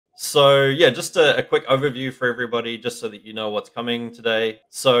So yeah, just a quick overview for everybody, just so that you know what's coming today.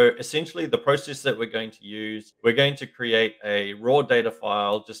 So essentially the process that we're going to use, we're going to create a raw data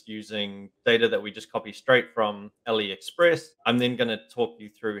file just using data that we just copy straight from AliExpress. I'm then going to talk you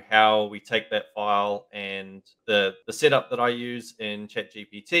through how we take that file and the setup that I use in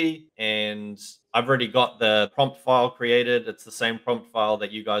ChatGPT. And I've already got the prompt file created. It's the same prompt file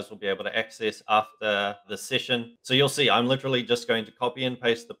that you guys will be able to access after the session. So you'll see I'm literally just going to copy and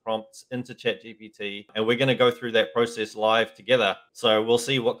paste the prompts into ChatGPT, and we're going to go through that process live together. So we'll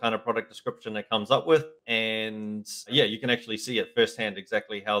see what kind of product description it comes up with. And yeah, you can actually see it firsthand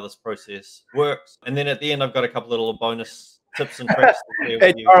exactly how this process works. And then at the end, I've got a couple of little bonus tips and tricks to share Hey,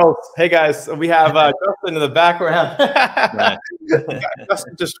 with you. Charles. Hey, guys. We have Justin in the background. Nice.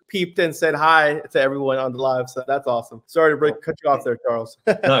 Justin just peeped and said hi to everyone on the live. So that's awesome. Sorry to cut you off there, Charles.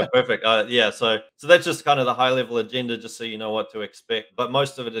 No, perfect. Yeah, so that's just kind of the high level agenda, just so you know what to expect. But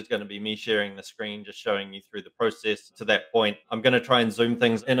most of it is going to be me sharing the screen, just showing you through the process to that point. I'm going to try and zoom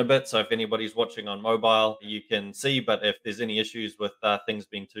things in a bit, so if anybody's watching on mobile, you can see. But if there's any issues with things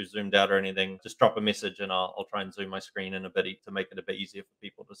being too zoomed out or anything, just drop a message and I'll try and zoom my screen in a bit to make it a bit easier for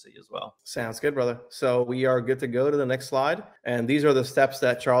people to see as well. Sounds good, brother. So we are good to go to the next slide. And these are the steps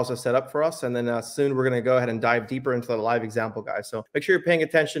that Charles has set up for us. And then soon we're going to go ahead and dive deeper into the live example, guys. So make sure you're paying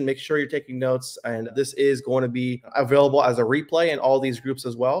attention, make sure you're taking notes. And this is going to be available as a replay in all these groups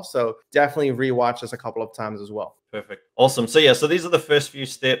as well. So definitely rewatch this a couple of times as well. Perfect. Awesome. So yeah, so these are the first few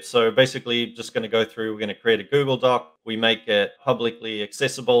steps. So basically just going to go through, we're going to create a Google Doc. We make it publicly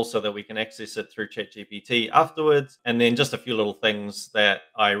accessible so that we can access it through ChatGPT afterwards. And then just a few little things that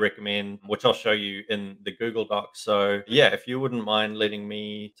I recommend, which I'll show you in the Google Doc. So yeah, if you wouldn't mind letting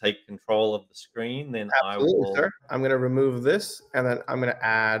me take control of the screen, then Absolutely, I will. sir. I'm going to remove this and then I'm going to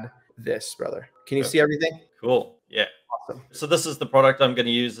add this, brother. Can you see everything? Cool. Yeah. Awesome. So this is the product I'm going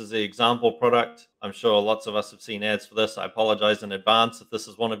to use as the example product. I'm sure lots of us have seen ads for this. I apologize in advance if this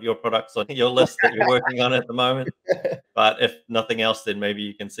is one of your products on your list that you're working on at the moment. But if nothing else, then maybe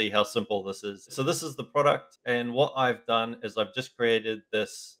you can see how simple this is. So this is the product. And what I've done is I've just created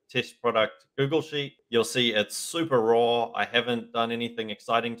this test product Google Sheet. You'll see it's super raw. I haven't done anything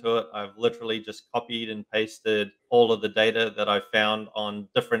exciting to it. I've literally just copied and pasted all of the data that I found on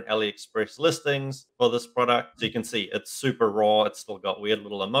different AliExpress listings for this product. So you can see it's super raw. It's still got weird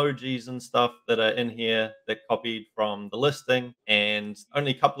little emojis and stuff that are in here that copied from the listing. And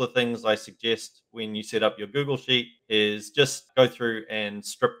only a couple of things I suggest when you set up your Google Sheet is just go through and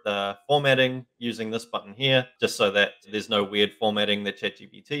strip the formatting using this button here, just so that there's no weird formatting that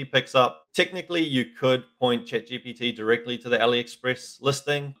ChatGPT picks up. Technically, you could point ChatGPT directly to the AliExpress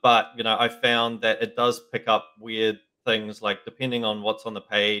listing, but I found that it does pick up weird things, like depending on what's on the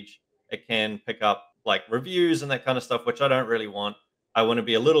page, it can pick up like reviews and that kind of stuff, which I don't really want. I want to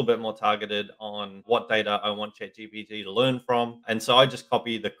be a little bit more targeted on what data I want ChatGPT to learn from. And so I just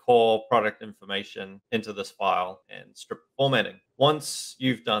copy the core product information into this file and strip formatting. Once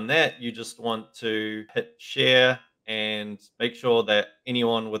you've done that, you just want to hit share and make sure that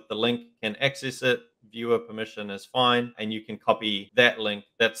anyone with the link can access it. Viewer permission is fine, and you can copy that link.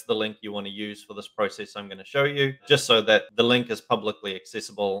 That's the link you want to use for this process I'm going to show you, just so that the link is publicly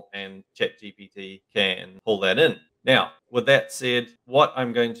accessible and ChatGPT can pull that in. Now, with that said, what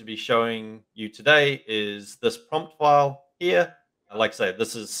I'm going to be showing you today is this prompt file here. Like I say,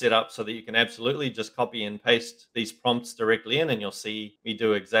 this is set up so that you can absolutely just copy and paste these prompts directly in, and you'll see me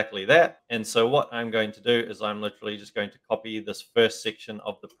do exactly that. And so what I'm going to do is I'm literally just going to copy this first section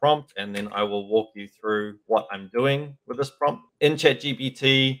of the prompt, and then I will walk you through what I'm doing with this prompt. In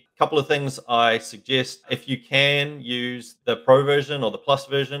ChatGPT, couple of things I suggest. If you can use the Pro version or the Plus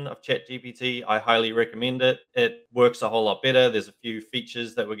version of ChatGPT, I highly recommend it. It works a whole lot better. There's a few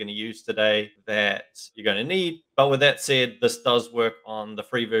features that we're going to use today that you're going to need. But with that said, this does work on the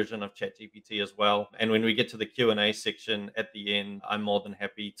free version of ChatGPT as well. And when we get to the Q&A section at the end, I'm more than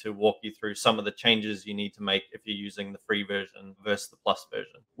happy to walk you through some of the changes you need to make if you're using the free version versus the Plus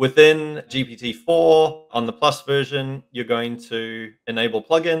version. Within GPT-4, on the Plus version, you're going to enable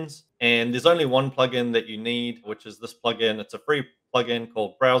plugins. And there's only one plugin that you need, which is this plugin. It's a free plugin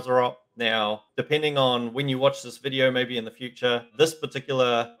called BrowserOp. Now, depending on when you watch this video, maybe in the future, this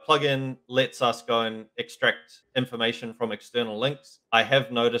particular plugin lets us go and extract information from external links. I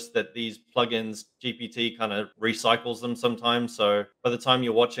have noticed that these plugins, GPT kind of recycles them sometimes. So by the time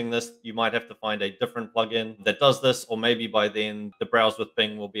you're watching this, you might have to find a different plugin that does this, or maybe by then the browse with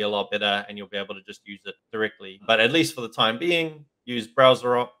Bing will be a lot better and you'll be able to just use it directly. But at least for the time being, use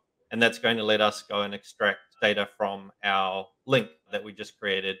BrowserOp. And that's going to let us go and extract data from our link that we just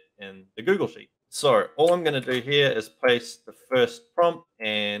created in the Google Sheet. So all I'm going to do here is paste the first prompt,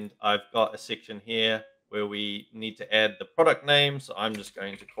 and I've got a section here where we need to add the product name. So I'm just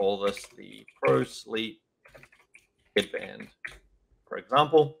going to call this the Pro Sleep Headband, for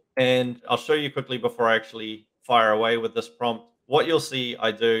example. And I'll show you quickly before I actually fire away with this prompt. What you'll see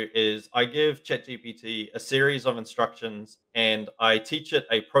I do is I give ChatGPT a series of instructions and I teach it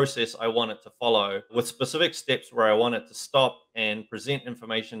a process I want it to follow with specific steps where I want it to stop and present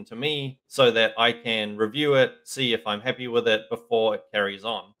information to me so that I can review it, see if I'm happy with it before it carries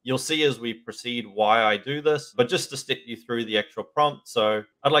on. You'll see as we proceed why I do this, but just to step you through the actual prompt. So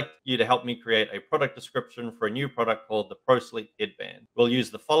I'd like you to help me create a product description for a new product called the Pro Sleep Headband. We'll use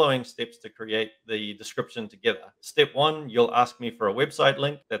the following steps to create the description together. Step 1, you'll ask me for a website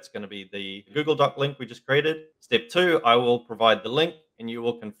link. That's going to be the Google Doc link we just created. Step 2, I will provide the link and you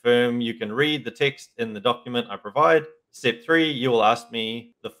will confirm you can read the text in the document I provide. Step 3, you will ask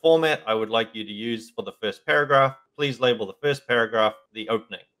me the format I would like you to use for the first paragraph. Please label the first paragraph the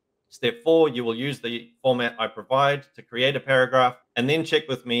opening. Step 4, you will use the format I provide to create a paragraph and then check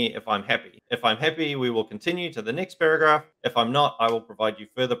with me if I'm happy. If I'm happy, we will continue to the next paragraph. If I'm not, I will provide you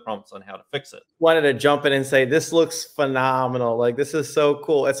further prompts on how to fix it. Wanted to jump in and say, this looks phenomenal. Like, this is so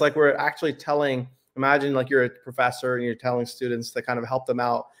cool. It's like we're actually telling, imagine like you're a professor and you're telling students to kind of help them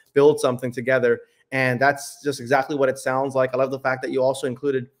out, build something together. And that's just exactly what it sounds like. I love the fact that you also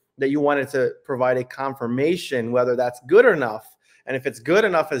included that you wanted to provide a confirmation, whether that's good enough. And if it's good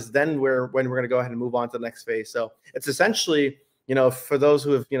enough, is then when we're going to go ahead and move on to the next phase. So it's essentially, for those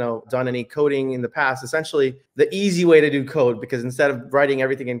who have, done any coding in the past, essentially the easy way to do code, because instead of writing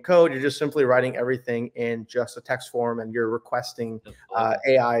everything in code, you're just simply writing everything in just a text form and you're requesting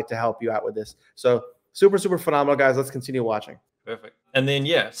AI to help you out with this. So super, super phenomenal, guys. Let's continue watching. Perfect. And then,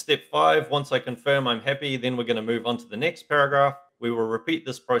 step 5, once I confirm I'm happy, then we're going to move on to the next paragraph. We will repeat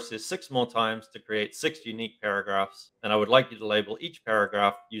this process 6 more times to create 6 unique paragraphs. And I would like you to label each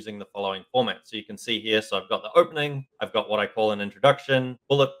paragraph using the following format. So you can see here, so I've got the opening, I've got what I call an introduction,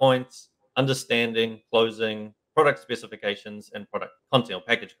 bullet points, understanding, closing, product specifications, and product content or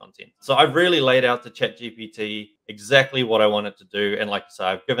package content. So I've really laid out to ChatGPT exactly what I want it to do. And like I say,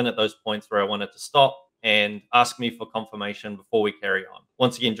 I've given it those points where I want it to stop and ask me for confirmation before we carry on.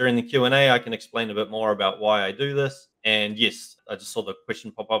 Once again, during the Q&A, I can explain a bit more about why I do this. And yes, I just saw the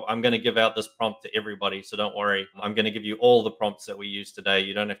question pop up. I'm going to give out this prompt to everybody, so don't worry. I'm going to give you all the prompts that we use today.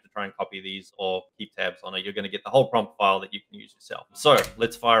 You don't have to try and copy these or keep tabs on it. You're going to get the whole prompt file that you can use yourself. So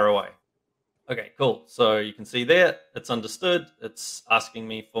let's fire away. Okay, cool. So you can see there, it's understood. It's asking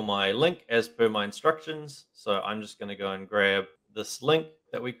me for my link as per my instructions. So I'm just going to go and grab this link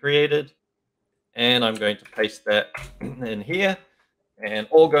that we created. And I'm going to paste that in here, and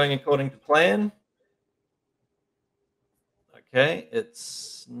all going according to plan. Okay,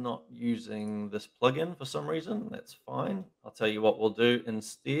 it's not using this plugin for some reason. That's fine. I'll tell you what we'll do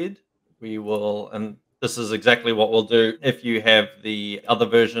instead. We will, and this is exactly what we'll do if you have the other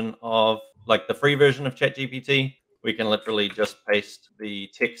version of, like the free version of ChatGPT, we can literally just paste the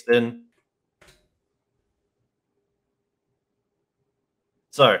text in.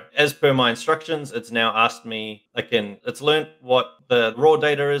 So as per my instructions, it's now asked me, again, it's learned what the raw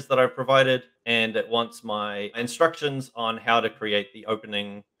data is that I've provided, and it wants my instructions on how to create the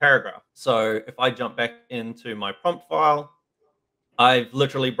opening paragraph. So if I jump back into my prompt file, I've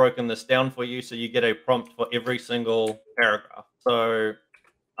literally broken this down for you. So you get a prompt for every single paragraph. So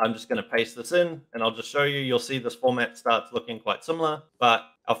I'm just going to paste this in and I'll just show you. You'll see this format starts looking quite similar, but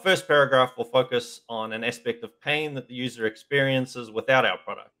our first paragraph will focus on an aspect of pain that the user experiences without our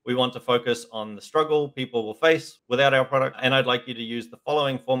product. We want to focus on the struggle people will face without our product. And I'd like you to use the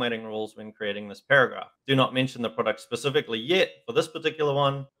following formatting rules when creating this paragraph. Do not mention the product specifically yet for this particular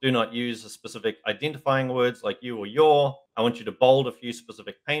one. Do not use a specific identifying words like you or your. I want you to bold a few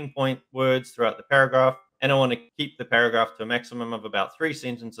specific pain point words throughout the paragraph. And I want to keep the paragraph to a maximum of about 3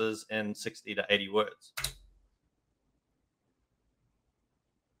 sentences and 60 to 80 words.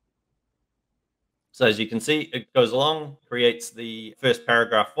 So as you can see, it goes along, creates the first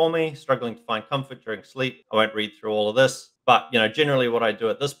paragraph for me, struggling to find comfort during sleep. I won't read through all of this, but generally what I do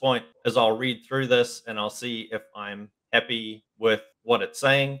at this point is I'll read through this and I'll see if I'm happy with what it's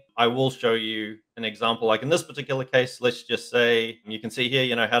saying. I will show you an example. Like in this particular case, let's just say, you can see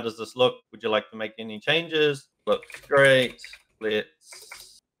here, how does this look? Would you like to make any changes? Looks great.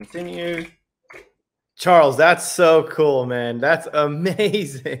 Let's continue. Charles, that's so cool, man. That's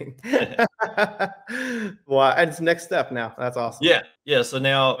amazing. Wow. And it's next step now. That's awesome. Yeah, yeah. So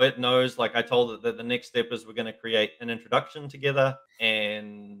now it knows, like I told it that the next step is we're going to create an introduction together.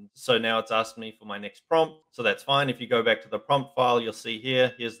 And so now it's asked me for my next prompt. So that's fine. If you go back to the prompt file, you'll see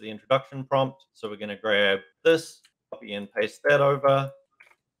here's the introduction prompt. So we're going to grab this, copy and paste that over.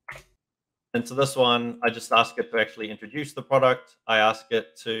 And so this one, I just ask it to actually introduce the product. I ask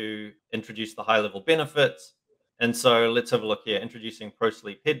it to introduce the high-level benefits. And so let's have a look here. Introducing Pro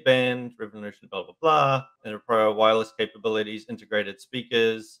Sleep Headband, Revolution, blah, blah, blah. And Pro wireless capabilities, integrated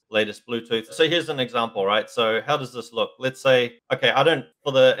speakers, latest Bluetooth. So here's an example, right? So how does this look? Let's say, okay,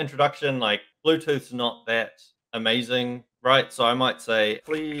 for the introduction, like Bluetooth's not that amazing, right? So I might say,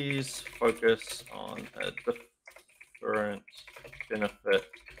 please focus on a different benefit,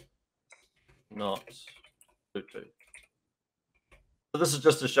 not Bluetooth. So this is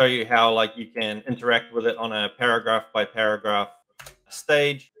just to show you how like you can interact with it on a paragraph by paragraph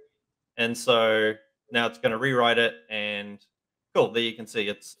stage. And so now it's going to rewrite it, and cool, there you can see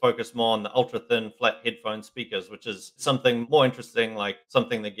it's focused more on the ultra thin flat headphone speakers, which is something more interesting, like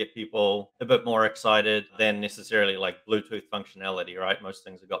something that get people a bit more excited than necessarily like Bluetooth functionality, right? Most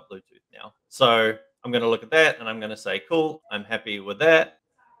things have got Bluetooth now. So I'm going to look at that and I'm going to say, cool, I'm happy with that.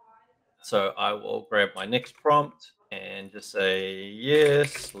 So I will grab my next prompt and just say,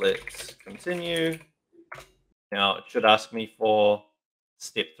 yes, let's continue. Now it should ask me for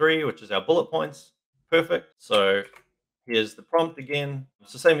step 3, which is our bullet points. Perfect. So here's the prompt again.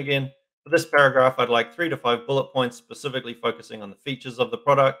 It's the same again. For this paragraph, I'd like 3 to 5 bullet points specifically focusing on the features of the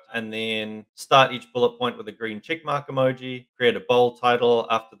product, and then start each bullet point with a green check mark emoji, create a bold title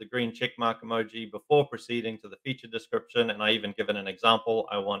after the green check mark emoji before proceeding to the feature description. And I even given an example.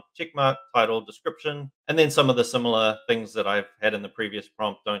 I want check mark, title, description, and then some of the similar things that I've had in the previous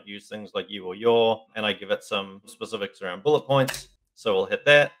prompt. Don't use things like you or your, and I give it some specifics around bullet points. So we'll hit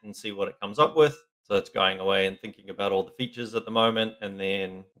that and see what it comes up with. So it's going away and thinking about all the features at the moment. And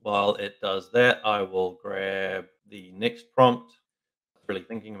then while it does that, I will grab the next prompt. Really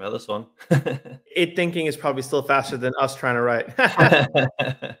thinking about this one. It thinking is probably still faster than us trying to write.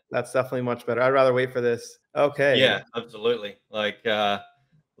 That's definitely much better. I'd rather wait for this. Okay. Yeah, absolutely. Like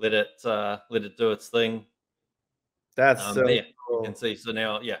let it do its thing. That's so Yeah, cool. you can see. So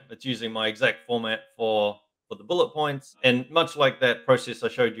now, yeah, it's using my exact format for the bullet points. And much like that process I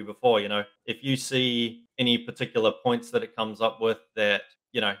showed you before, if you see any particular points that it comes up with that,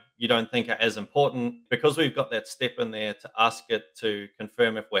 you don't think are as important, because we've got that step in there to ask it to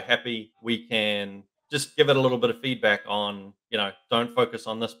confirm if we're happy, we can just give it a little bit of feedback on, don't focus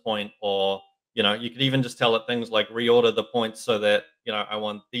on this point, or you could even just tell it things like reorder the points so that, I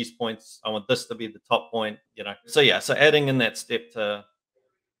want these points, I want this to be the top point, So yeah, so adding in that step to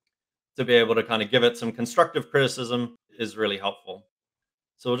be able to kind of give it some constructive criticism is really helpful.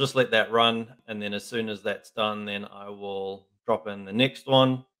 So we'll just let that run. And then as soon as that's done, then I will drop in the next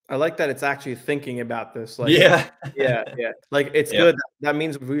one. I like that it's actually thinking about this. Like, Yeah. yeah. Like it's Yeah. good. That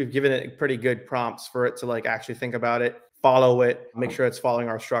means we've given it pretty good prompts for it to like actually think about it, follow it, make sure it's following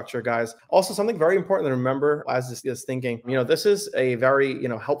our structure, guys. Also, something very important to remember as this is thinking, this is a very,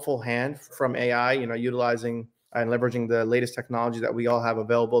 helpful hand from AI, utilizing and leveraging the latest technology that we all have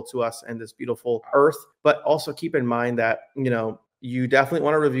available to us in this beautiful earth. But also keep in mind that, you definitely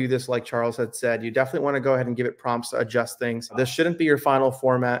want to review this, like Charles had said. You definitely want to go ahead and give it prompts to adjust things. This shouldn't be your final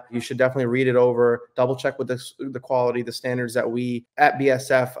format. You should definitely read it over, double check with the quality, the standards that we at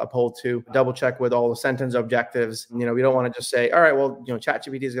BSF uphold to, double check with all the sentence objectives. We don't want to just say, all right, well,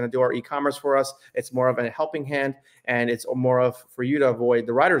 ChatGPT is going to do our e-commerce for us. It's more of a helping hand, and it's more of for you to avoid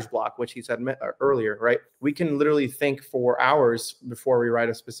the writer's block, which he said earlier, right? We can literally think for hours before we write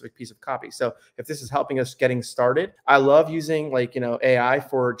a specific piece of copy. So if this is helping us getting started, I love using AI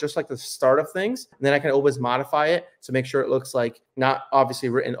for just like the start of things. And then I can always modify it to make sure it looks like not obviously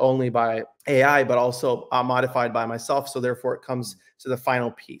written only by AI, but also modified by myself. So therefore it comes to the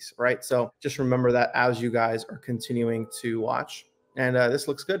final piece, right? So just remember that as you guys are continuing to watch. And this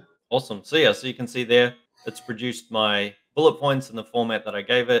looks good. Awesome. So yeah, so you can see there, it's produced my bullet points in the format that I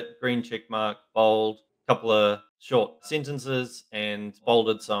gave it, green check mark, bold, couple of short sentences, and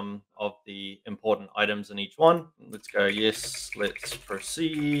bolded some of the important items in each one. Let's go, yes, let's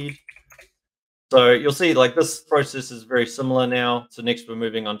proceed. So you'll see like this process is very similar now. So next we're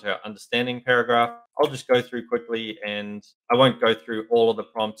moving on to our understanding paragraph. I'll just go through quickly, and I won't go through all of the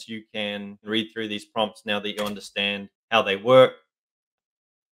prompts. You can read through these prompts now that you understand how they work.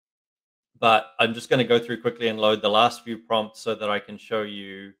 But I'm just going to go through quickly and load the last few prompts so that I can show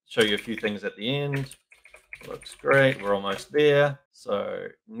you a few things at the end. Looks great. We're almost there. So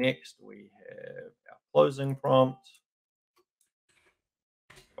next we have our closing prompt.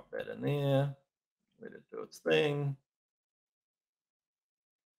 Pop that in there. Let it do its thing.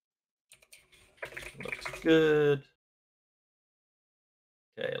 Looks good.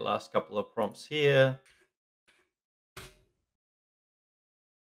 Okay, last couple of prompts here.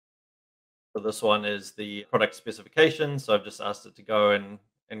 So this one is the product specification. So I've just asked it to go and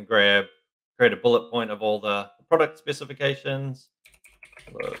create a bullet point of all the product specifications.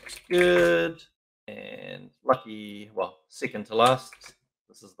 Looks good. And second to last.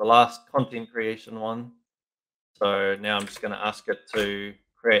 This is the last content creation one. So now I'm just going to ask it to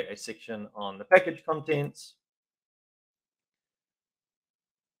create a section on the package contents.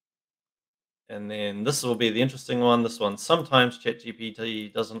 And then this will be the interesting one. This one sometimes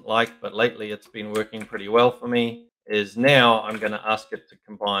ChatGPT doesn't like, but lately it's been working pretty well for me, is now I'm going to ask it to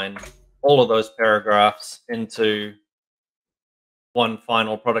combine all of those paragraphs into one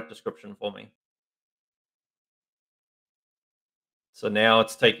final product description for me. So now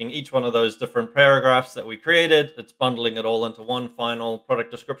it's taking each one of those different paragraphs that we created, it's bundling it all into one final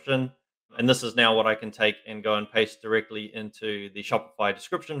product description. And this is now what I can take and go and paste directly into the Shopify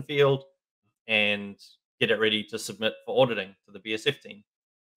description field and get it ready to submit for auditing to the BSF team.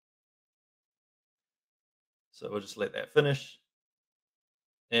 So we'll just let that finish.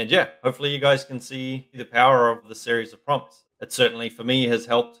 And yeah, hopefully you guys can see the power of the series of prompts. It certainly, for me, has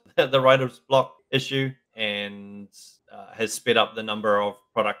helped the writer's block issue and has sped up the number of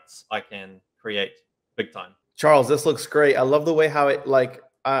products I can create big time. Charles, this looks great. I love the way how it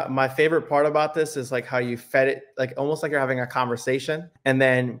my favorite part about this is like how you fed it, like almost like you're having a conversation. And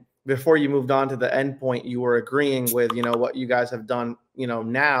then before you moved on to the end point, you were agreeing with, what you guys have done,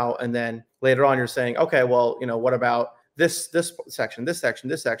 now. And then later on, you're saying, okay, well, what about this section, this section,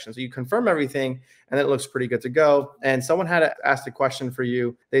 this section? So you confirm everything and it looks pretty good to go. And someone had asked a question for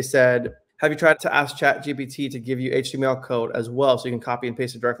you. They said, have you tried to ask ChatGPT to give you HTML code as well so you can copy and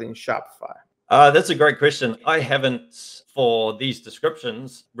paste it directly in Shopify? That's a great question. I haven't, for these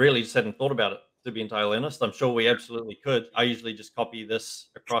descriptions, really just hadn't thought about it, to be entirely honest. I'm sure we absolutely could. I usually just copy this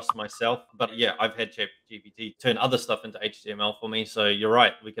across myself. But yeah, I've had ChatGPT turn other stuff into HTML for me. So you're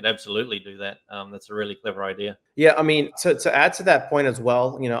right. We could absolutely do that. That's a really clever idea. Yeah, I mean, to add to that point as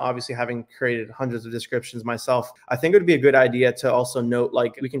well, obviously having created hundreds of descriptions myself, I think it would be a good idea to also note,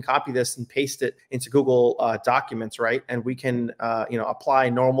 like, we can copy this and paste it into Google Documents, right? And we can, apply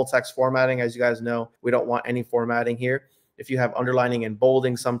normal text formatting. As you guys know, we don't want any formatting here. If you have underlining and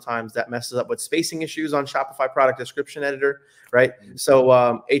bolding, sometimes that messes up with spacing issues on Shopify product description editor, right? So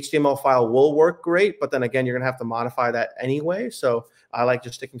HTML file will work great, but then again, you're gonna have to modify that anyway. So I like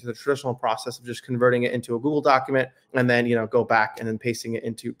just sticking to the traditional process of just converting it into a Google document and then, go back and then pasting it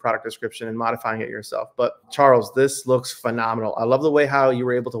into product description and modifying it yourself. But Charles, this looks phenomenal. I love the way how you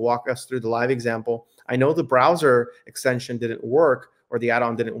were able to walk us through the live example. I know the browser extension didn't work, or the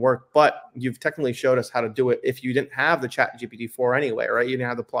add-on didn't work, but you've technically showed us how to do it if you didn't have the ChatGPT 4 anyway, right? You didn't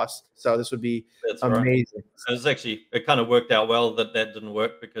have the plus. So this would be amazing. Right. So it kind of worked out well that didn't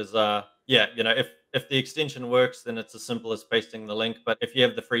work because, if the extension works, then it's as simple as pasting the link. But if you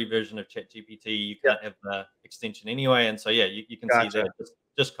have the free version of ChatGPT, you can't have the extension anyway. And so, yeah, you can see there,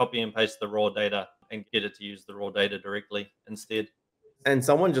 just copy and paste the raw data and get it to use the raw data directly instead. And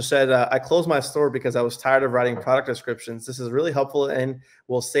someone just said, I closed my store because I was tired of writing product descriptions. This is really helpful and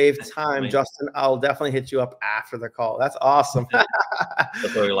will save time. Justin, I'll definitely hit you up after the call. That's awesome.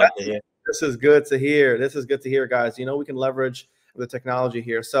 That's what we like to hear. This is good to hear. This is good to hear, guys. We can leverage the technology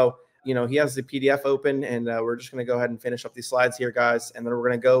here. So, he has the PDF open, and we're just going to go ahead and finish up these slides here, guys. And then we're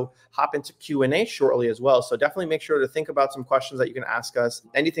going to go hop into Q&A shortly as well. So definitely make sure to think about some questions that you can ask us,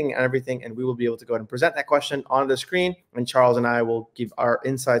 anything and everything, and we will be able to go ahead and present that question on the screen. And Charles and I will give our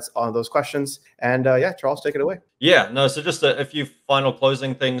insights on those questions. And yeah, Charles, take it away. Yeah, no, so just a few final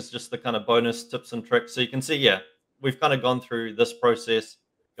closing things, just the kind of bonus tips and tricks. So you can see, yeah, we've kind of gone through this process,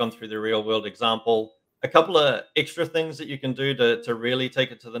 gone through the real world example. A couple of extra things that you can do to really take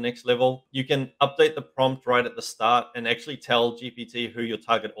it to the next level. You can update the prompt right at the start and actually tell GPT who your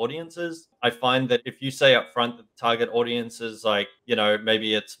target audience is. I find that if you say up front that the target audience is like,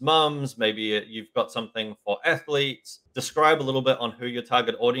 maybe it's mums, maybe you've got something for athletes, describe a little bit on who your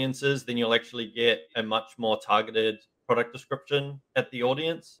target audience is, then you'll actually get a much more targeted product description at the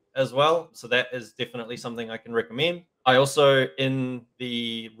audience as well. So that is definitely something I can recommend. I also, in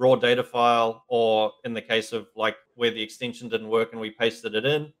the raw data file, or in the case of like where the extension didn't work and we pasted it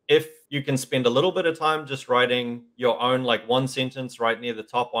in, if you can spend a little bit of time just writing your own, like, one sentence right near the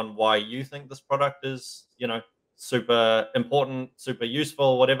top on why you think this product is, super important, super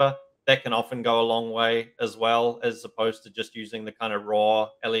useful, whatever, that can often go a long way as well, as opposed to just using the kind of raw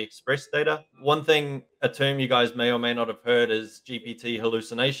AliExpress data. One thing, a term you guys may or may not have heard, is GPT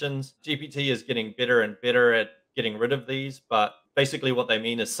hallucinations. GPT is getting better and better at getting rid of these, but basically what they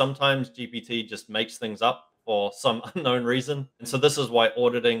mean is sometimes GPT just makes things up for some unknown reason. And so this is why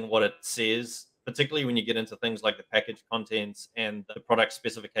auditing what it says, particularly when you get into things like the package contents and the product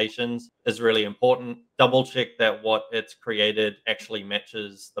specifications, is really important. Double check that what it's created actually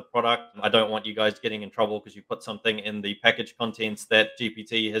matches the product. I don't want you guys getting in trouble because you put something in the package contents that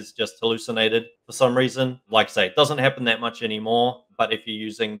GPT has just hallucinated for some reason. Like I say, it doesn't happen that much anymore, but if you're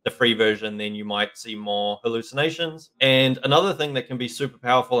using the free version, then you might see more hallucinations. And another thing that can be super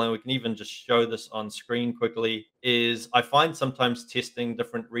powerful, and we can even just show this on screen quickly, is I find sometimes testing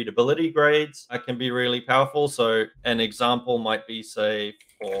different readability grades can be really powerful. So an example might be, say,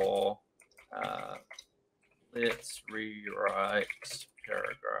 for let's rewrite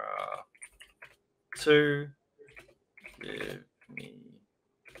paragraph 2. Give me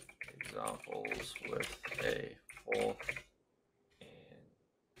examples with a fourth and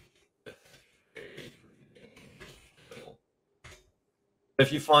fifth grade reading.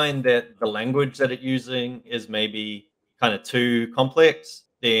 If you find that the language that it's using is maybe kind of too complex,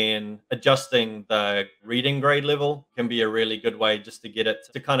 then adjusting the reading grade level can be a really good way just to get it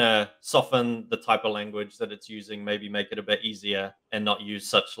to kind of soften the type of language that it's using, maybe make it a bit easier and not use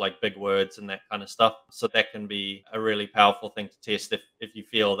such like big words and that kind of stuff. So that can be a really powerful thing to test if you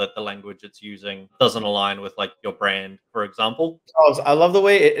feel that the language it's using doesn't align with like your brand, for example. Oh, I love the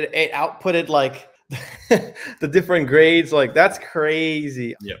way it outputted like the different grades. Like that's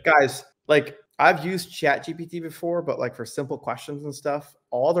crazy. Yeah. Guys, like I've used ChatGPT before, but like for simple questions and stuff,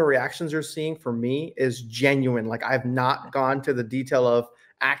 all the reactions you're seeing for me is genuine. Like I've not gone to the detail of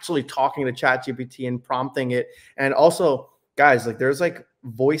actually talking to ChatGPT and prompting it. And also, guys, like there's like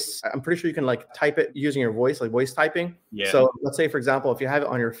voice. I'm pretty sure you can like type it using your voice, like voice typing. Yeah. So let's say, for example, if you have it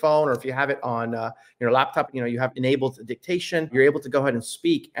on your phone or if you have it on your laptop, you know, you have enabled dictation, you're able to go ahead and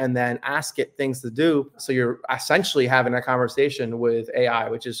speak and then ask it things to do. So you're essentially having a conversation with AI,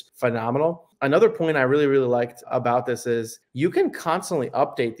 which is phenomenal. Another point I really, really liked about this is you can constantly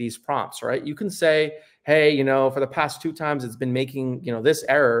update these prompts, right? You can say, hey, you know, for the past 2 times it's been making, you know, this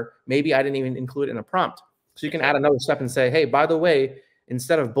error. Maybe I didn't even include it in a prompt. So you can add another step and say, hey, by the way,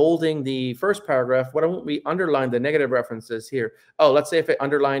 instead of bolding the first paragraph, why don't we underline the negative references here? Oh, let's say if it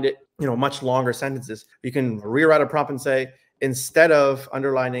underlined it, you know, much longer sentences, you can rewrite a prompt and say, instead of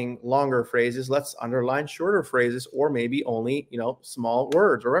underlining longer phrases, let's underline shorter phrases or maybe only, you know, small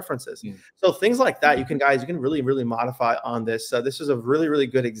words or references. So things like that, you can really, really modify on this. This is a really, really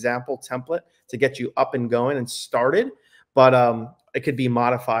good example template to get you up and going and started, but it could be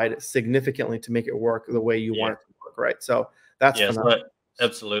modified significantly to make it work the way you want it to work, right? So that's phenomenal.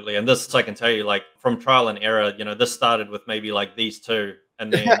 Absolutely. And this, I can tell you, like from trial and error, you know, this started with maybe like these 2.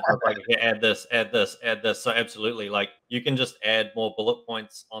 And then I was like, okay, add this, add this, add this. So absolutely, like you can just add more bullet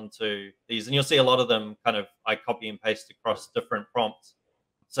points onto these. And you'll see a lot of them kind of, I copy and paste across different prompts.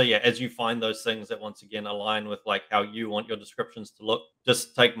 So yeah, as you find those things that once again align with like how you want your descriptions to look,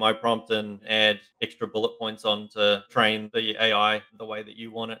 just take my prompt and add extra bullet points on to train the AI the way that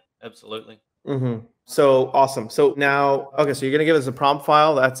you want it. Absolutely. So awesome. So now, okay, so you're going to give us a prompt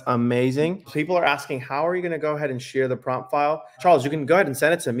file. That's amazing. People are asking, how are you going to go ahead and share the prompt file? Charles, you can go ahead and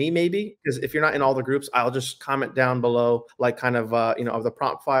send it to me maybe, because if you're not in all the groups, I'll just comment down below, like kind of, you know, of the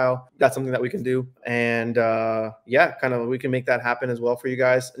prompt file. That's something that we can do. And yeah, kind of, we can make that happen as well for you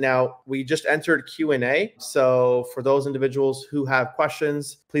guys. Now, we just entered Q&A. So for those individuals who have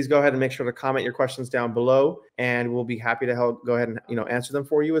questions, please go ahead and make sure to comment your questions down below, and we'll be happy to help go ahead and, you know, answer them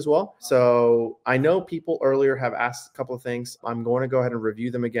for you as well. So I know people earlier have asked a couple of things. I'm going to go ahead and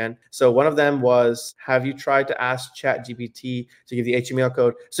review them again. So one of them was, have you tried to ask ChatGPT to give the HTML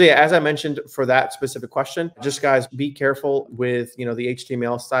code? So yeah, as I mentioned for that specific question, just guys, be careful with, you know, the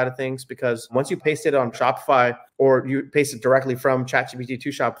HTML side of things, because once you paste it on Shopify or you paste it directly from ChatGPT to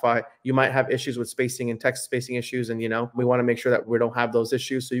Shopify, you might have issues with spacing and text spacing issues. And, you know, we want to make sure that we don't have those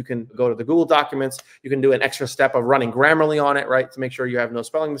issues. So you can go to the Google documents, you can do an extra step of running Grammarly on it, right? To make sure you have no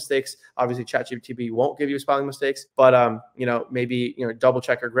spelling mistakes. Obviously ChatGPT won't give you spelling mistakes, but, you know, maybe, you know, double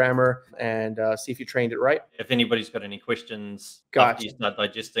check your grammar and see if you trained it right. If anybody's got any questions after you start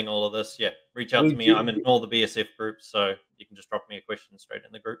digesting all of this, yeah, reach out to me. I'm in all the BSF groups, so you can just drop me a question straight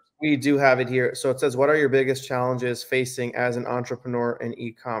in the groups. We do have it here. So it says, what are your biggest challenges facing as an entrepreneur in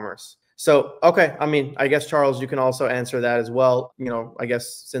e-commerce? So, okay. I mean, I guess, Charles, you can also answer that as well. I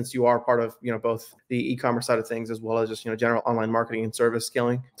guess since you are part of, both the e-commerce side of things, as well as just, general online marketing and service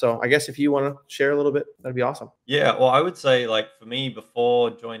scaling. So I guess if you want to share a little bit, that'd be awesome. Yeah, well, I would say like for me before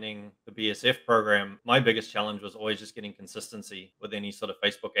joining the BSF program, my biggest challenge was always just getting consistency with any sort of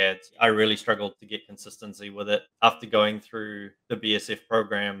Facebook ads. I really struggled to get consistency with it after going through the BSF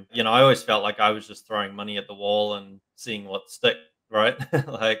program. I always felt like I was just throwing money at the wall and seeing what stick, right?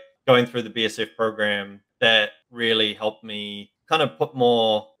 Like going through the BSF program, that really helped me kind of put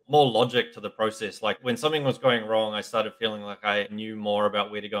more logic to the process. Like when something was going wrong, I started feeling like I knew more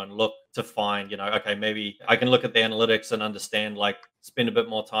about where to go and look to find, okay, maybe I can look at the analytics and understand, like spend a bit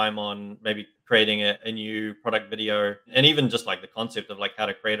more time on maybe creating a new product video. And even just like the concept of like how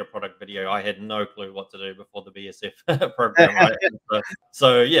to create a product video, I had no clue what to do before the BSF program, right?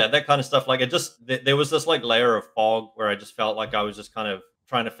 So yeah, that kind of stuff. Like there was this like layer of fog where I just felt like I was just kind of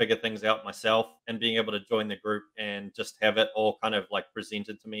trying to figure things out myself, and being able to join the group and just have it all kind of like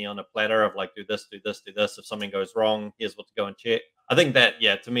presented to me on a platter of like, do this, do this, do this. If something goes wrong, here's what to go and check. I think that,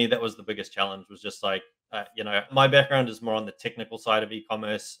 yeah, to me, that was the biggest challenge, was just like, my background is more on the technical side of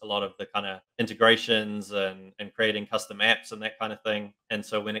e-commerce, a lot of the kind of integrations and creating custom apps and that kind of thing. And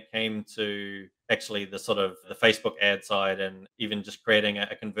so when it came to actually the sort of the Facebook ad side, and even just creating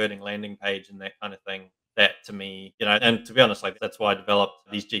a converting landing page and that kind of thing, that to me, and to be honest, like that's why I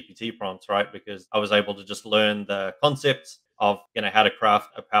developed these GPT prompts, right? Because I was able to just learn the concepts of, how to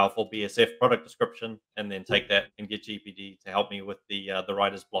craft a powerful BSF product description, and then take that and get GPT to help me with the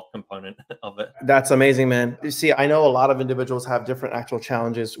writer's block component of it. That's amazing, man. You see, I know a lot of individuals have different actual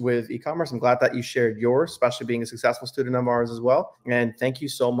challenges with e-commerce. I'm glad that you shared yours, especially being a successful student of ours as well. And thank you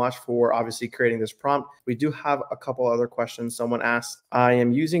so much for obviously creating this prompt. We do have a couple other questions. Someone asked, I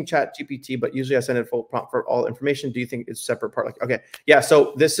am using ChatGPT, but usually I send it full prompt for all information. Do you think it's a separate part? Like, okay. Yeah.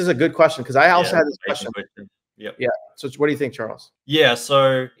 So this is a good question, because I also had this question. Yep. Yeah. So what do you think, Charles? Yeah.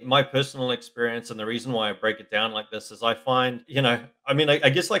 So my personal experience, and the reason why I break it down like this, is I find, I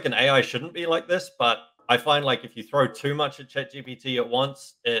guess like an AI shouldn't be like this, but I find like if you throw too much at ChatGPT at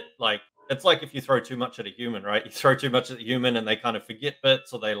once, it's like if you throw too much at a human, right? You throw too much at the human and they kind of forget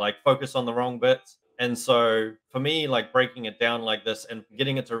bits, or they like focus on the wrong bits. And so for me, like breaking it down like this and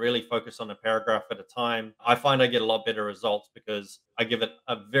getting it to really focus on a paragraph at a time, I find I get a lot better results, because I give it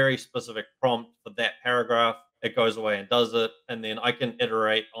a very specific prompt for that paragraph. It goes away and does it, and then I can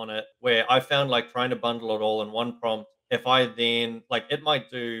iterate on it, where I found like trying to bundle it all in one prompt, if I then like, it might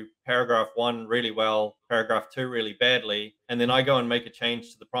do paragraph 1 really well, paragraph 2 really badly, and then I go and make a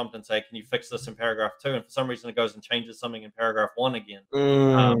change to the prompt and say, can you fix this in paragraph 2? And for some reason it goes and changes something in paragraph 1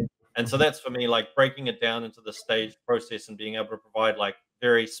 again. And so that's for me, like breaking it down into the staged process and being able to provide like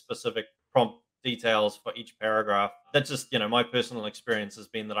very specific prompt details for each paragraph. That's just, my personal experience has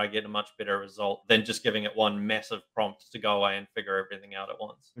been that I get a much better result than just giving it one massive prompt to go away and figure everything out at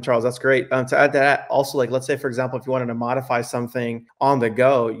once. Charles, that's great. To add to that, also, like, let's say, for example, if you wanted to modify something on the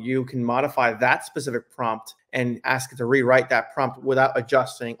go, you can modify that specific prompt and ask it to rewrite that prompt without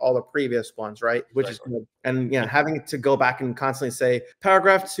adjusting all the previous ones, right? Which is good. And having to go back and constantly say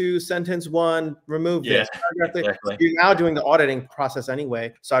paragraph 2, sentence 1, remove this. Exactly. You're now doing the auditing process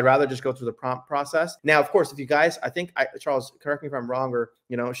anyway. So I'd rather just go through the prompt process. Now, of course, if you guys, Charles, correct me if I'm wrong, or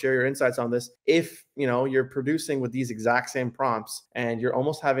share your insights on this. If you're producing with these exact same prompts and you're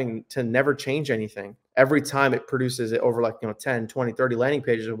almost having to never change anything, every time it produces it over like 10, 20, 30 landing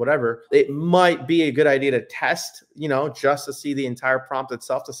pages or whatever, it might be a good idea to test, just to see the entire prompt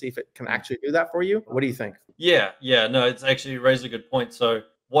itself, to see if it can actually do that for you. What do you think? Yeah, no, it's actually raised a good point. So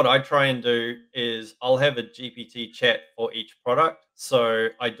what I try and do is I'll have a GPT chat for each product. So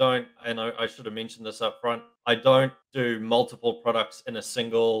I don't, and I should have mentioned this up front, I don't do multiple products in a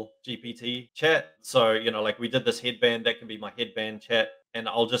single GPT chat. So, like we did this headband, that can be my headband chat. And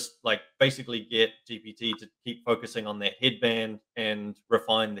I'll just like basically get GPT to keep focusing on that headband and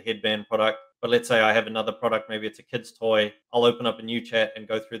refine the headband product. But let's say I have another product, maybe it's a kid's toy. I'll open up a new chat and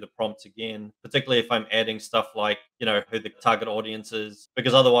go through the prompts again, particularly if I'm adding stuff like, who the target audience is.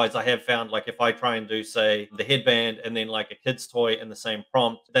 Because otherwise I have found like if I try and do, say, the headband and then like a kid's toy in the same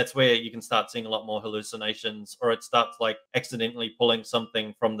prompt, that's where you can start seeing a lot more hallucinations, or it starts like accidentally pulling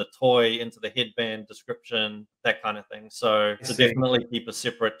something from the toy into the headband description, that kind of thing. So definitely keep a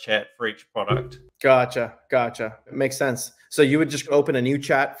separate chat for each product. Gotcha. It makes sense. So you would just open a new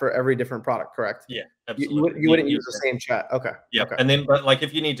chat for every different product, correct? Yeah, absolutely. You wouldn't use the same chat. Okay. Yeah. Okay. And then, but like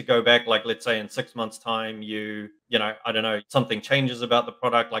if you need to go back, like let's say in 6 months' time, you you know, I don't know, something changes about the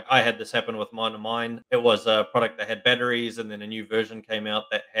product. Like I had this happen with mine of mine. It was a product that had batteries, and then a new version came out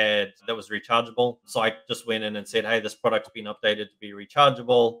that was rechargeable. So I just went in and said, hey, this product's been updated to be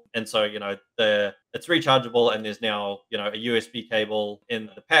rechargeable. And so, you know, it's rechargeable, and there's now, you know, a USB cable in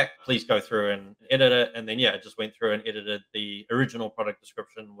the pack. Please go through and edit it. And then, yeah, it just went through and edited the original product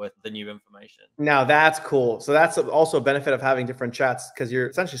description with the new information. Now that's cool. So that's also a benefit of having different chats, because you're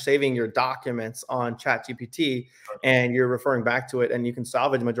essentially saving your documents on ChatGPT and you're referring back to it, and you can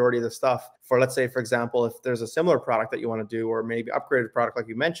salvage the majority of the stuff for, let's say, for example, if there's a similar product that you want to do, or maybe upgraded product like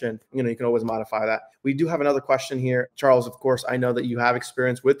you mentioned, you know, you can always modify that. We do have another question here. Charles, of course, I know that you have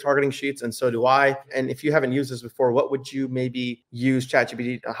experience with targeting sheets, and so do I. And if you haven't used this before, what would you maybe use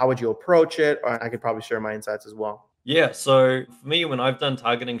ChatGPT? How would you approach it? Or I could probably share my insights as well. Yeah, so for me, when I've done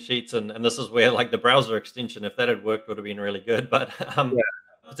targeting sheets, and this is where like the browser extension, if that had worked, would have been really good. But Yeah.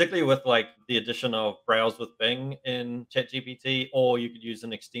 particularly with like the addition of Browse with Bing in ChatGPT, or you could use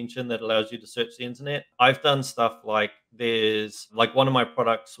an extension that allows you to search the internet. I've done stuff like there's like one of my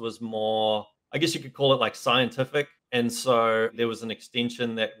products was more, I guess you could call it like scientific. And so there was an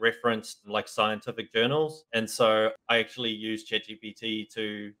extension that referenced like scientific journals. And so I actually used ChatGPT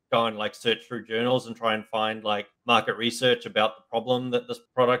to go and like search through journals and try and find like market research about the problem that this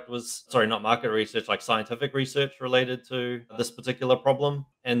product was, sorry, not market research, like scientific research related to this particular problem.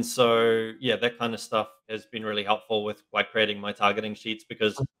 And so, yeah, that kind of stuff has been really helpful with like creating my targeting sheets,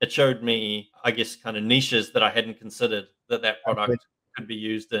 because it showed me, I guess, kind of niches that I hadn't considered that product could be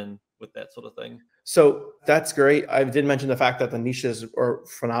used in with that sort of thing. So that's great. I did mention the fact that the niches are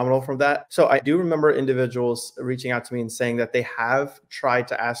phenomenal from that. So I do remember individuals reaching out to me and saying that they have tried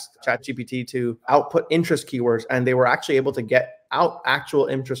to ask ChatGPT to output interest keywords, and they were actually able to get out actual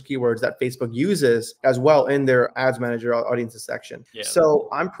interest keywords that Facebook uses as well in their ads manager audiences section. Yeah. So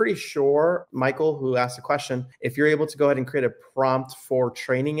I'm pretty sure, Michael, who asked the question, if you're able to go ahead and create a prompt for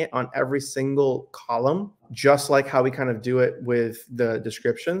training it on every single column, just like how we kind of do it with the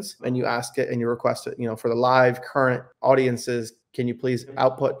descriptions, and you ask it and you request it, you know, for the live current audiences, can you please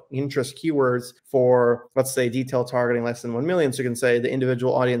output interest keywords for, let's say, detailed targeting less than 1 million? So you can say the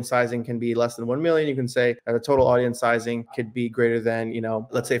individual audience sizing can be less than 1 million. You can say that the total audience sizing could be greater than, you know,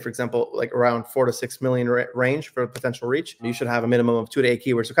 let's say, for example, like around 4 to 6 million range for potential reach. You should have a minimum of 2 to 8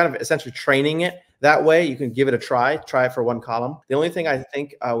 keywords. So kind of essentially training it that way. You can give it a try it for one column. The only thing I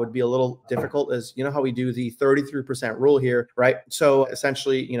think would be a little difficult is, you know, how we do the 33% rule here, right? So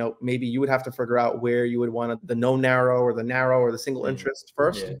essentially, you know, maybe you would have to figure out where you would want the no narrow or the narrow or the single interest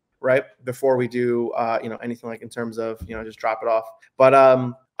first. Yeah. Right? Before we do, you know, anything like in terms of, you know, just drop it off. But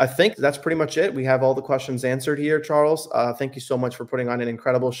I think that's pretty much it. We have all the questions answered here, Charles. Thank you so much for putting on an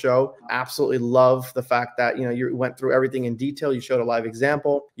incredible show. Absolutely love the fact that, you know, you went through everything in detail. You showed a live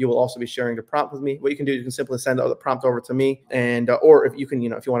example. You will also be sharing the prompt with me. What you can do, you can simply send the prompt over to me, and or if you can, you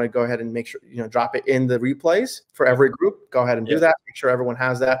know, if you want to go ahead and make sure, you know, drop it in the replays for every group, go ahead and do that. Make sure everyone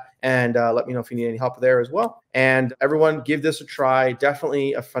has that, and let me know if you need any help there as well. And everyone, give this a try.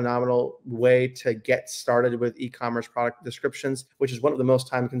 Definitely a phenomenal way to get started with e-commerce product descriptions, which is one of the most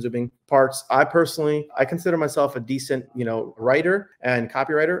time-consuming parts. I consider myself a decent, you know, writer and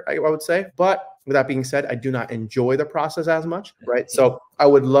copywriter, I would say. But with that being said, I do not enjoy the process as much, right? So I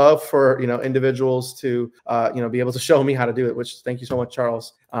would love for, you know, individuals to, you know, be able to show me how to do it. Which, thank you so much,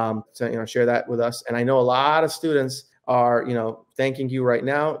 Charles, to, you know, share that with us. And I know a lot of students are, you know, thanking you right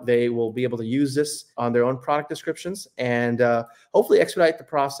now. They will be able to use this on their own product descriptions, and hopefully expedite the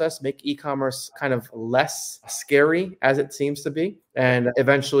process, make e-commerce kind of less scary as it seems to be. And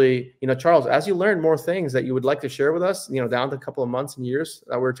eventually, you know, Charles, as you learn more things that you would like to share with us, you know, down to a couple of months and years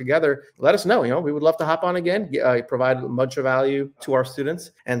that we're together, let us know. You know, we would love to hop on again, provide a bunch of value to our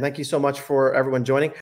students. And thank you so much for everyone joining.